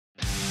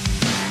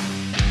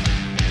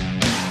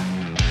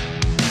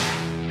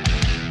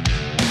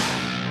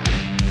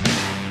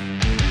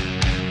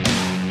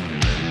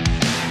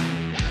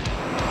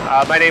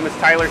My name is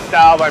Tyler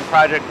Staub. I'm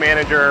project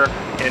manager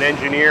and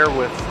engineer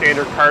with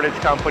Standard Cartage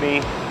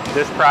Company.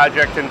 This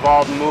project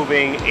involved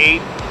moving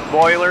 8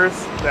 boilers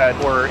that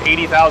were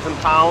 80,000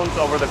 pounds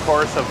over the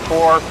course of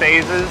 4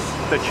 phases.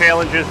 The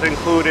challenges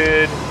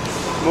included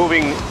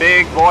moving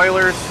big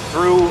boilers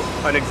through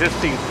an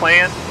existing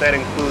plant that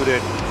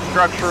included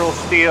structural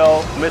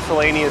steel,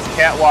 miscellaneous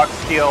catwalk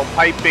steel,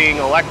 piping,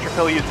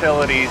 electrical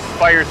utilities,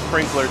 fire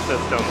sprinkler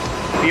systems.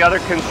 The other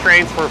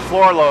constraints were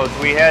floor loads.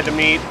 We had to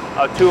meet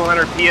a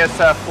 200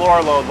 PSF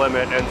floor load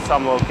limit in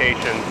some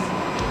locations.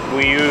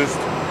 We used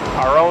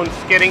our own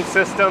skidding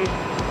system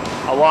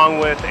along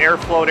with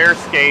Airfloat air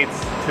skates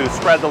to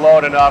spread the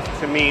load enough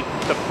to meet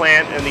the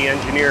plant and the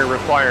engineer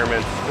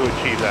requirements to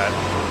achieve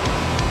that.